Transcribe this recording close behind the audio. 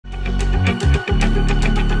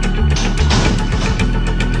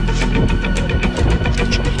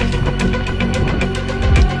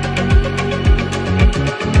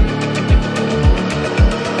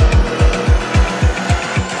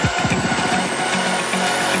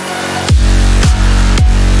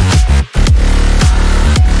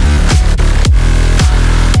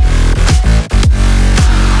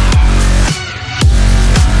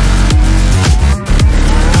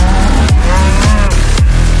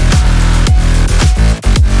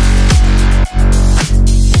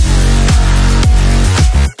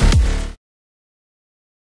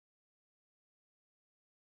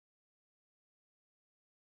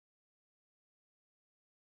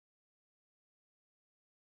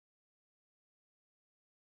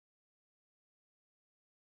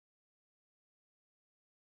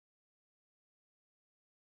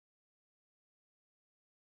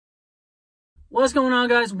What's going on,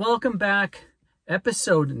 guys? Welcome back.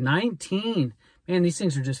 Episode 19. Man, these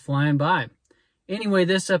things are just flying by. Anyway,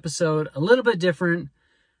 this episode, a little bit different.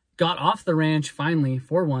 Got off the ranch finally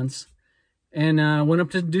for once and went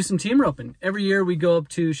up to do some team roping. Every year we go up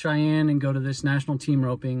to Cheyenne and go to this national team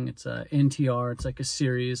roping. It's a NTR. It's like a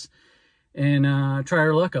series. And try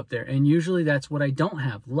our luck up there. And usually that's what I don't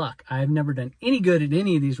have, luck. I've never done any good at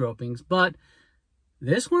any of these ropings, but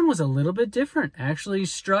this one was a little bit different. Actually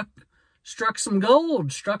struck some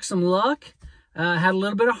gold, struck some luck. Had a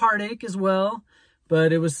little bit of heartache as well,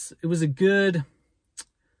 but it was a good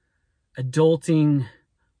adulting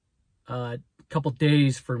couple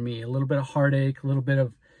days for me. A little bit of heartache, a little bit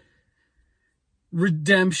of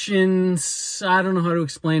redemption. I don't know how to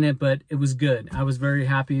explain it, but it was good. I was very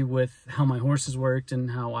happy with how my horses worked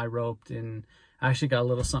and how I roped, and I actually got a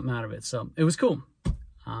little something out of it. So it was cool.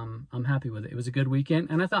 I'm happy with it. It was a good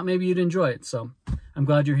weekend, and I thought maybe you'd enjoy it. So I'm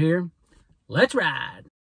glad you're here. Let's ride.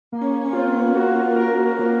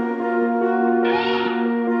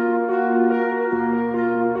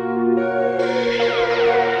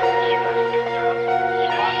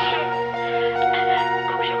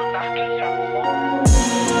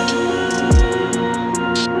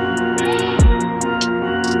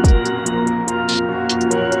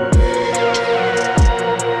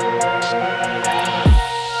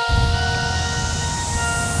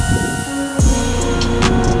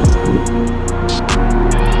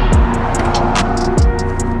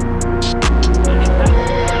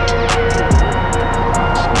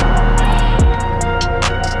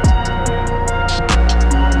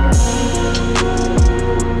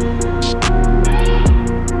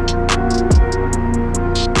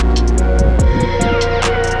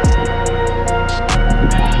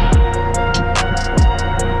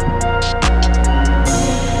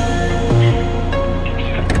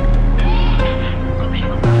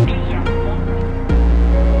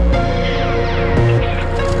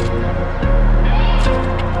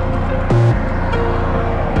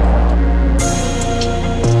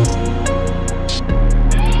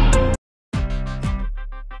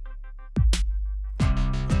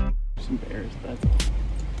 Bears, that's all.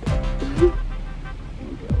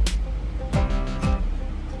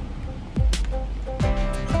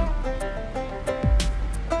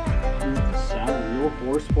 Saddle real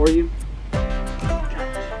horse for you.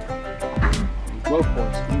 Rope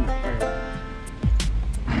horse.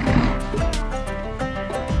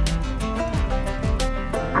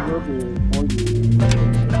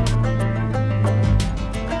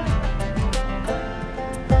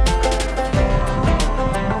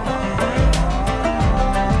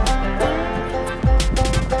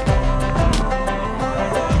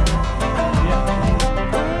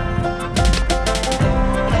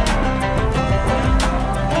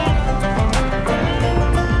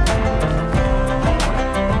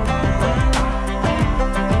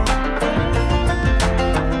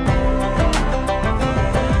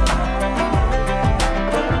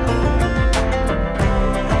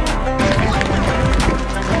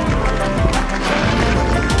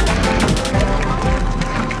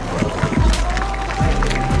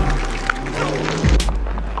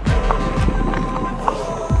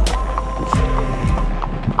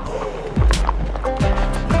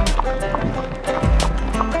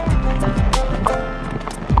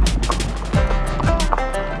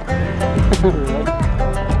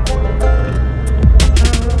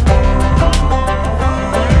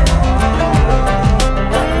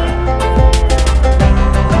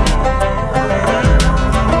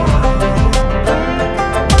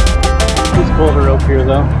 Pull the rope here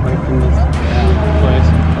though, like in this place.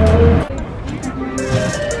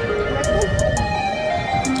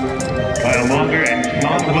 By a longer and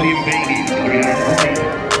Sean William Baby,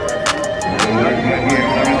 320. Right here,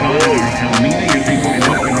 Arizona, Helmina, your 340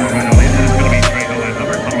 local right away. Then it's going to be straight over and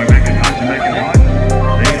over. Conway McIntosh and McIntosh.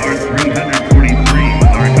 They are 343.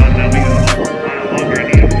 Arizona, Helmina, a mile longer in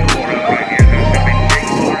the infield for us right here. There's going to be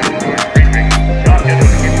Jake Lawrence, George Creeping. Sean is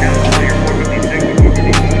going to get down to player 456.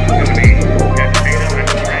 It's going to be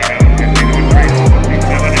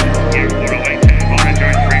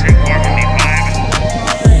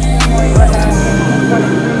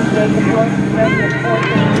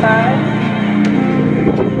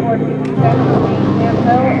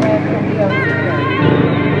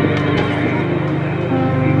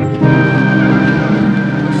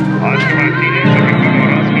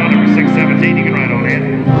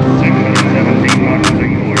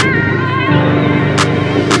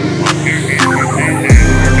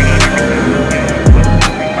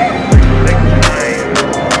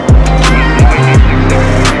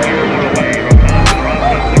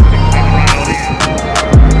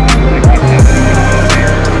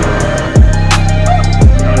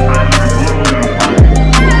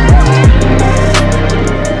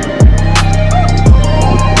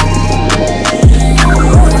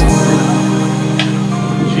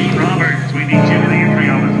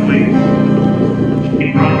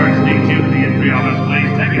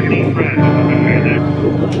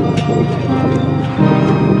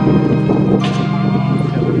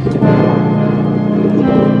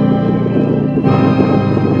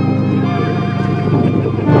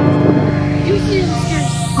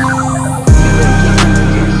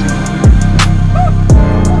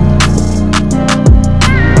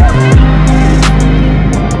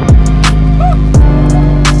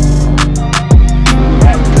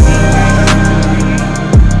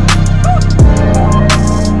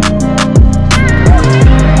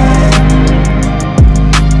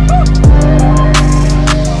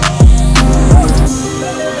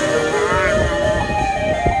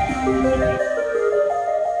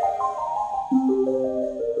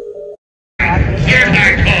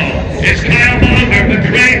It's Kyle Monger with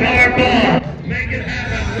Trey Harbaugh. Make it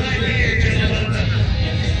happen right here, gentlemen.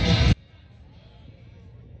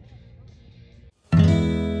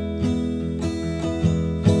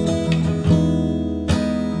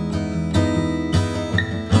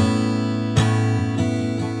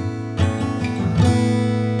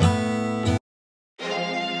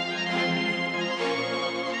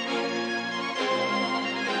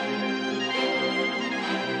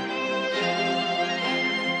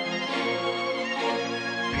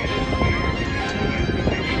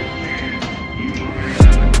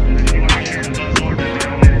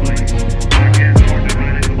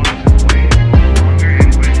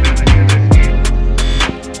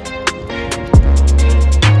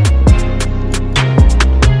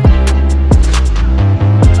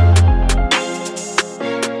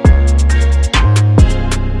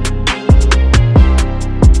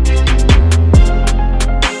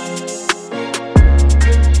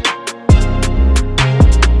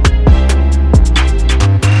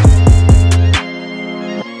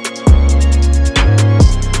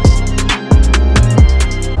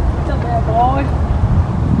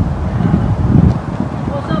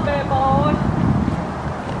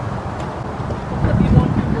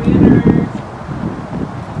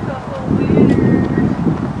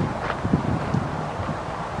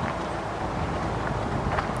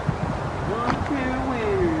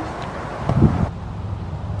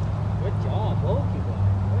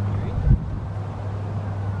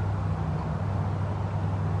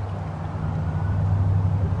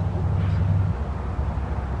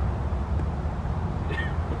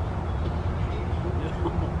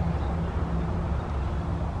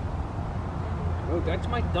 That's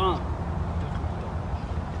my thumb.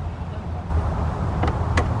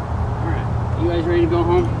 Alright, you guys ready to go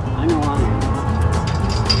home? I know I am.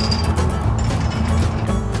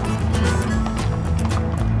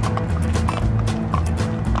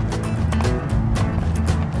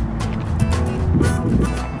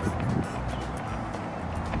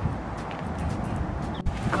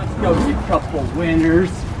 Let's go get a couple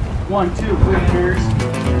winners. 1, 2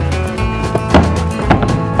 winners.